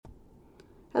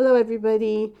Hello,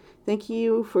 everybody. Thank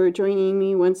you for joining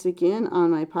me once again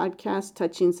on my podcast,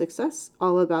 Touching Success,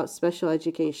 all about special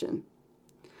education.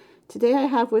 Today I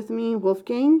have with me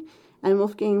Wolfgang, and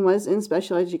Wolfgang was in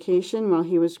special education while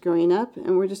he was growing up,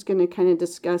 and we're just going to kind of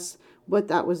discuss what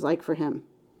that was like for him.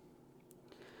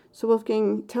 So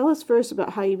Wolfgang, tell us first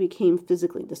about how you became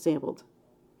physically disabled.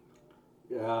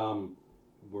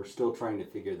 We're still trying to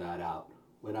figure that out.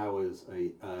 When I was a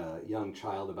young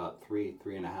child, about three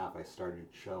and a half, I started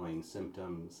showing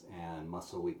symptoms and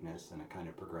muscle weakness, and it kind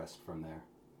of progressed from there.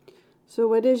 So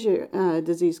what is your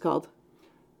disease called?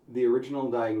 The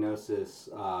original diagnosis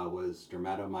was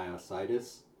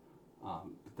dermatomyositis.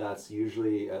 That's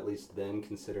usually, at least then,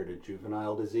 considered a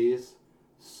juvenile disease.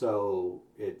 So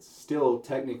it's still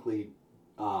technically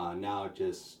now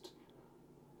just...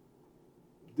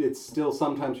 It's still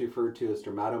sometimes referred to as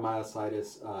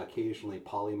dermatomyositis, occasionally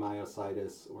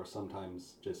polymyositis, or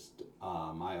sometimes just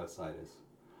myositis.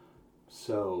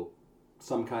 So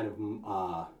some kind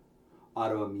of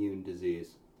autoimmune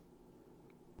disease.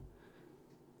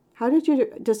 How did your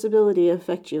disability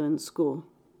affect you in school?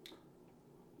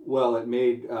 Well, it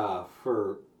made,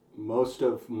 for most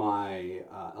of my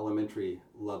elementary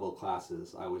level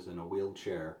classes, I was in a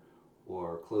wheelchair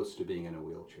or close to being in a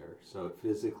wheelchair. So it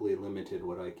physically limited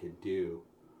what I could do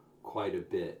quite a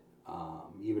bit,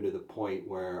 even to the point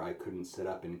where I couldn't sit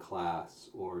up in class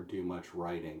or do much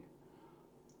writing.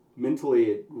 Mentally,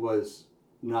 it was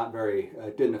not very,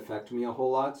 it didn't affect me a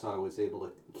whole lot, so I was able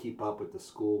to keep up with the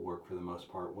schoolwork for the most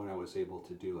part when I was able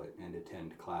to do it and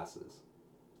attend classes.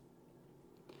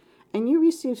 And you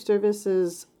received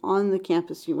services on the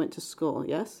campus you went to school,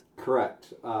 yes?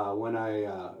 Correct. When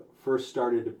I first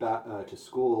started to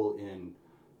school in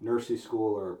nursery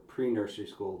school or pre-nursery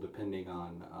school, depending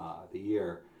on the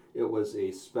year, it was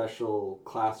a special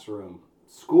classroom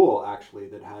school, actually,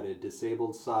 that had a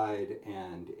disabled side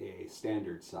and a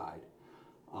standard side.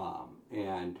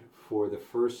 And for the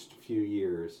first few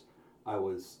years, I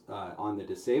was on the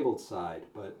disabled side,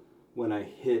 but when I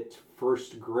hit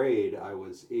first grade, I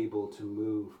was able to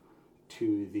move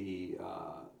to the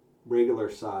regular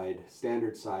side,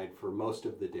 standard side for most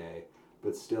of the day,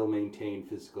 but still maintain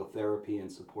physical therapy and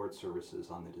support services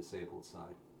on the disabled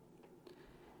side.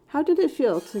 How did it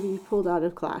feel to be pulled out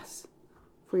of class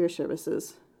for your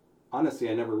services? Honestly,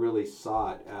 I never really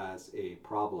saw it as a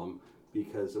problem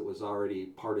because it was already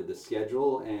part of the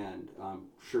schedule, and I'm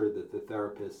sure that the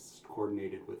therapists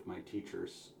coordinated with my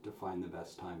teachers to find the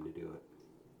best time to do it.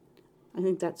 I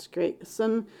think that's great.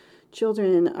 Some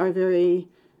children are very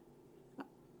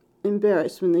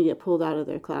embarrassed when they get pulled out of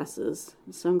their classes.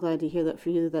 So I'm glad to hear that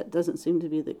for you that doesn't seem to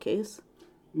be the case.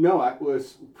 No, it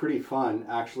was pretty fun.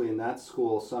 Actually, in that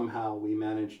school, somehow we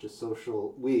managed to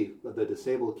the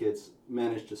disabled kids,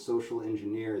 managed to social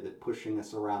engineer that pushing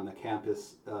us around the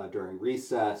campus during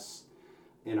recess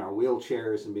in our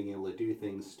wheelchairs and being able to do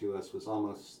things to us was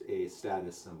almost a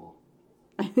status symbol.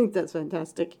 I think that's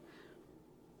fantastic.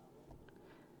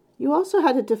 You also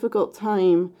had a difficult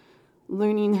time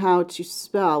learning how to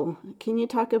spell. Can you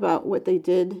talk about what they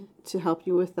did to help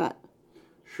you with that?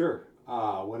 Sure.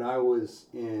 When I was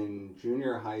in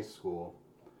junior high school,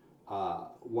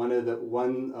 one of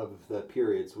the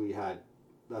periods we had,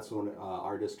 that's when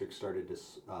our district started to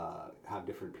have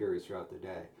different periods throughout the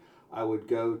day. I would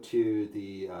go to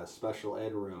the special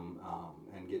ed room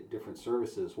and get different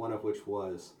services, one of which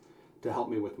was to help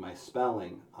me with my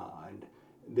spelling.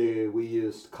 We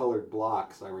used colored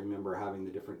blocks. I remember having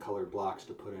the different colored blocks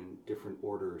to put in different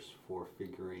orders for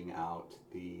figuring out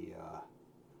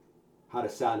how to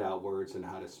sound out words and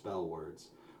how to spell words.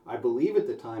 I believe at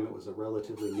the time it was a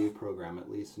relatively new program,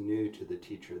 at least new to the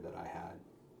teacher that I had.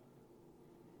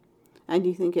 And do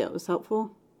you think it was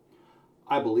helpful?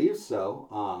 I believe so.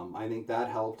 I think that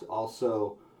helped.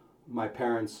 Also, my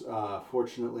parents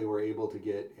fortunately were able to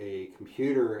get a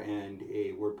computer and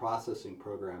a word processing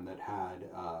program that had,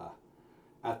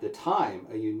 at the time,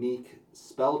 a unique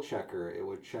spell checker. It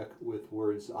would check with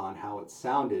words on how it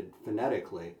sounded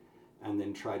phonetically and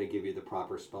then try to give you the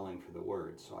proper spelling for the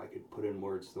words. So I could put in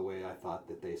words the way I thought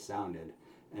that they sounded,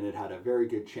 and it had a very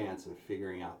good chance of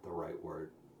figuring out the right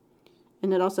word.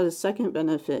 And it also had a second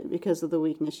benefit because of the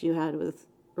weakness you had with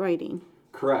writing.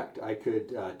 Correct. I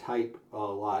could type a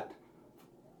lot,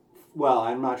 well,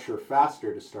 I'm not sure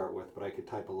faster to start with, but I could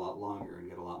type a lot longer and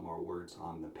get a lot more words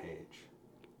on the page.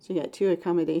 So you got two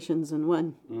accommodations in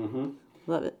one. Mm-hmm.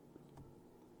 Love it.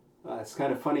 It's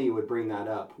kind of funny you would bring that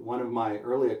up. One of my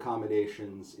early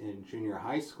accommodations in junior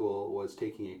high school was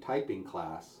taking a typing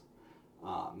class.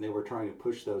 They were trying to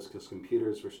push those because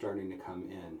computers were starting to come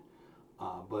in.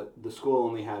 but the school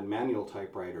only had manual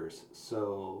typewriters,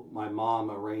 so my mom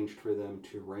arranged for them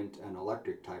to rent an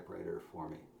electric typewriter for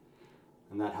me.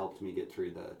 And that helped me get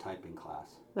through the typing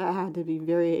class. That had to be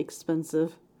very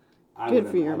expensive. I Good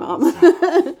would for your imagine mom.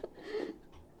 so.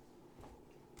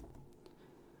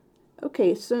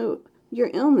 Okay, so your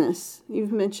illness,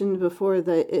 you've mentioned before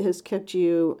that it has kept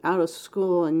you out of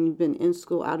school and you've been in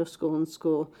school, out of school, in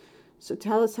school. So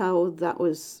tell us how that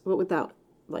was, what would that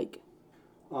like?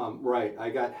 Right, I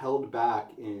got held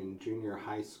back in junior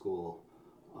high school.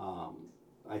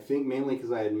 I think mainly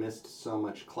because I had missed so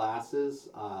much classes.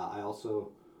 I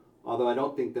also, although I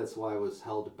don't think that's why I was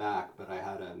held back, but I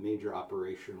had a major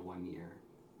operation one year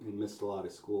and missed a lot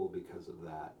of school because of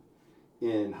that.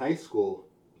 In high school,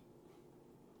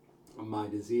 my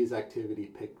disease activity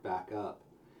picked back up,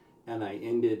 and I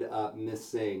ended up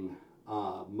missing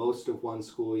most of one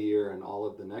school year and all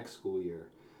of the next school year.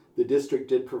 The district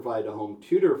did provide a home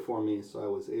tutor for me, so I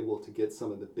was able to get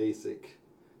some of the basic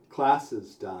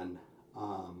classes done,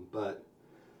 but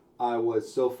I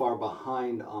was so far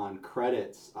behind on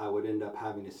credits, I would end up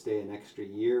having to stay an extra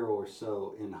year or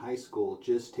so in high school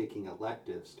just taking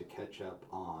electives to catch up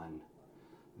on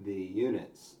the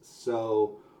units.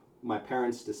 So my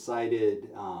parents decided,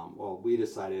 we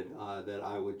decided that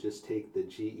I would just take the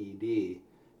GED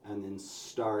and then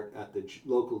start at the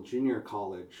local junior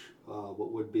college,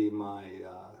 what would be my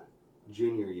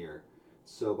junior year.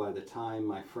 So by the time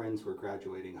my friends were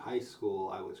graduating high school,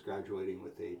 I was graduating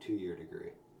with a 2-year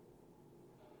degree.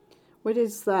 What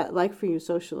is that like for you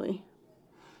socially?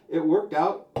 It worked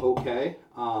out okay.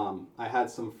 I had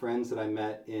some friends that I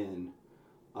met in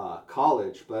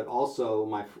college, but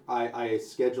also I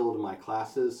scheduled my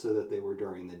classes so that they were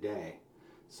during the day.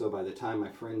 So by the time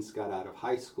my friends got out of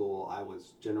high school, I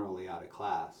was generally out of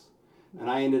class. And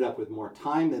I ended up with more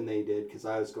time than they did because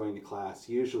I was going to class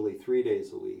usually 3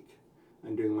 days a week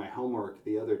and doing my homework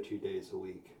the other 2 days a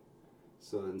week.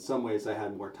 So in some ways I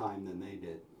had more time than they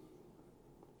did.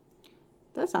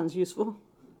 That sounds useful.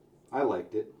 I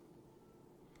liked it.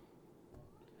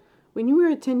 When you were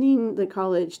attending the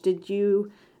college, did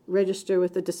you register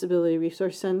with the Disability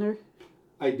Resource Center?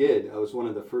 I did. It was one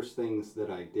of the first things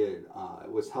that I did.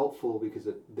 It was helpful because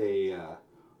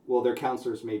their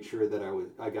counselors made sure that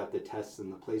I got the tests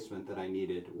and the placement that I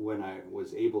needed when I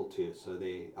was able to, so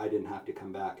I didn't have to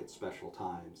come back at special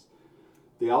times.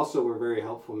 They also were very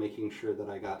helpful making sure that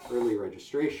I got early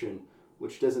registration,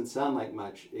 which doesn't sound like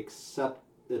much, except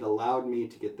it allowed me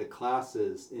to get the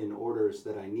classes in orders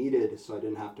that I needed, so I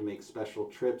didn't have to make special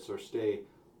trips or stay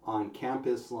on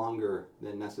campus longer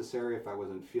than necessary if I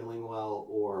wasn't feeling well,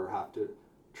 or have to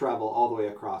travel all the way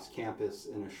across campus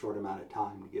in a short amount of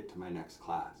time to get to my next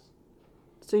class.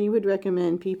 So you would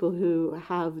recommend people who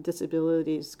have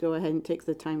disabilities go ahead and take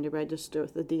the time to register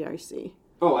with the DRC?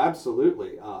 Oh,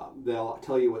 absolutely. They'll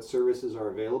tell you what services are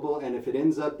available, and if it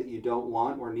ends up that you don't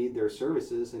want or need their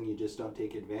services, then you just don't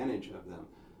take advantage of them.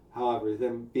 However,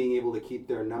 them being able to keep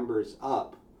their numbers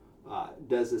up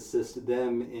does assist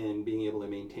them in being able to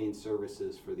maintain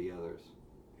services for the others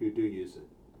who do use it.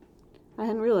 I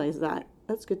hadn't realized that.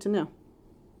 That's good to know.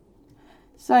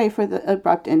 Sorry for the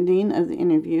abrupt ending of the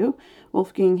interview.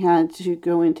 Wolfgang had to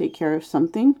go and take care of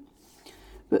something.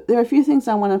 But there are a few things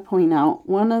I want to point out.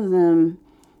 One of them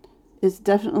is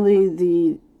definitely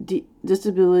the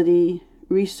Disability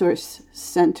Resource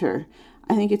Center.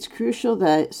 I think it's crucial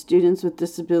that students with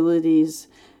disabilities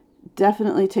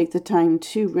definitely take the time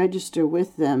to register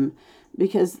with them,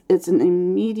 because it's an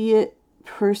immediate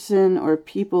person or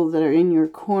people that are in your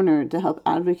corner to help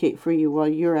advocate for you while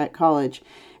you're at college.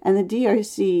 And the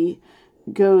DRC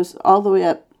goes all the way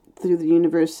up through the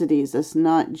universities. It's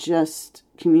not just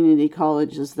community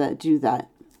colleges that do that.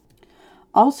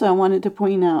 Also, I wanted to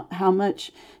point out how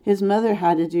much his mother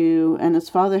had to do and his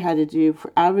father had to do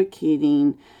for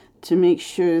advocating to make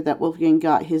sure that Wolfgang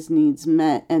got his needs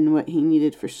met and what he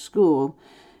needed for school,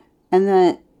 and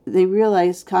that they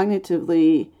realized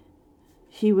cognitively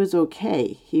he was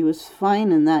okay. He was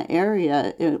fine in that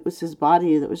area. It was his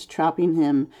body that was trapping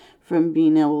him from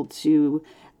being able to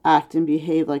act and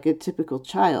behave like a typical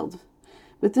child.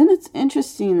 But then it's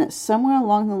interesting that somewhere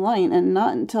along the line, and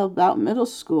not until about middle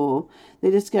school, they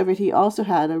discovered he also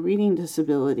had a reading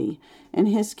disability. In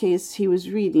his case, he was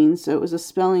reading, so it was a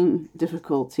spelling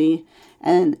difficulty.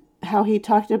 And how he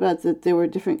talked about that there were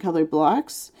different color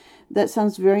blocks, that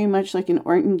sounds very much like an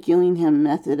Orton-Gillingham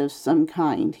method of some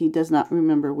kind. He does not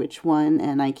remember which one,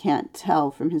 and I can't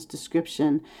tell from his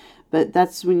description. But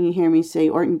that's when you hear me say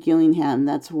Orton-Gillingham,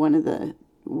 that's one of the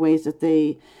ways that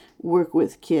they work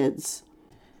with kids.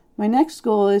 My next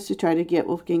goal is to try to get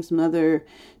Wolfgang's mother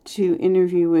to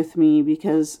interview with me,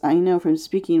 because I know from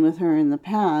speaking with her in the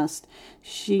past,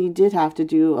 she did have to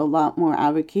do a lot more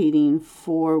advocating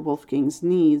for Wolfgang's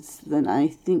needs than I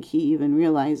think he even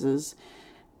realizes.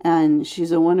 And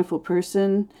she's a wonderful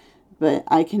person, but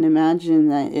I can imagine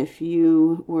that if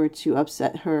you were to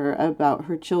upset her about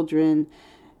her children,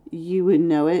 you would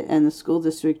know it, and the school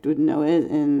district would know it,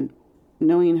 and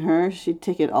knowing her, she'd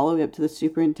take it all the way up to the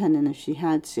superintendent if she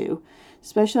had to.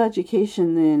 Special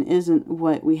education then isn't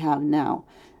what we have now.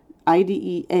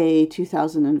 IDEA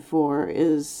 2004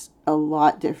 is a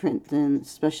lot different than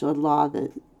special ed law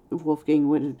that Wolfgang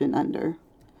would have been under.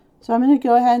 So I'm going to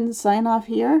go ahead and sign off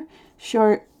here.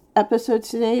 Short episode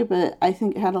today, but I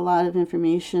think it had a lot of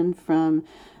information from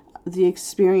the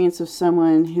experience of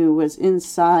someone who was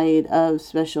inside of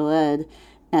special ed,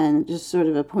 and just sort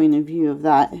of a point of view of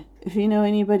that. If you know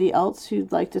anybody else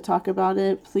who'd like to talk about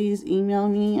it, please email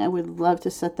me. I would love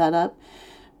to set that up.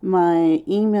 My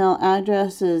email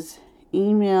address is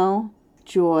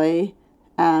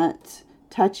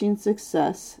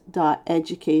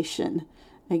emailjoy@touchingsuccess.education.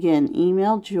 Again,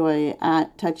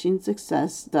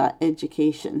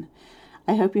 emailjoy@touchingsuccess.education.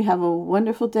 I hope you have a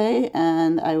wonderful day,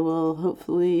 and I will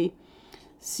hopefully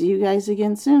see you guys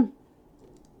again soon.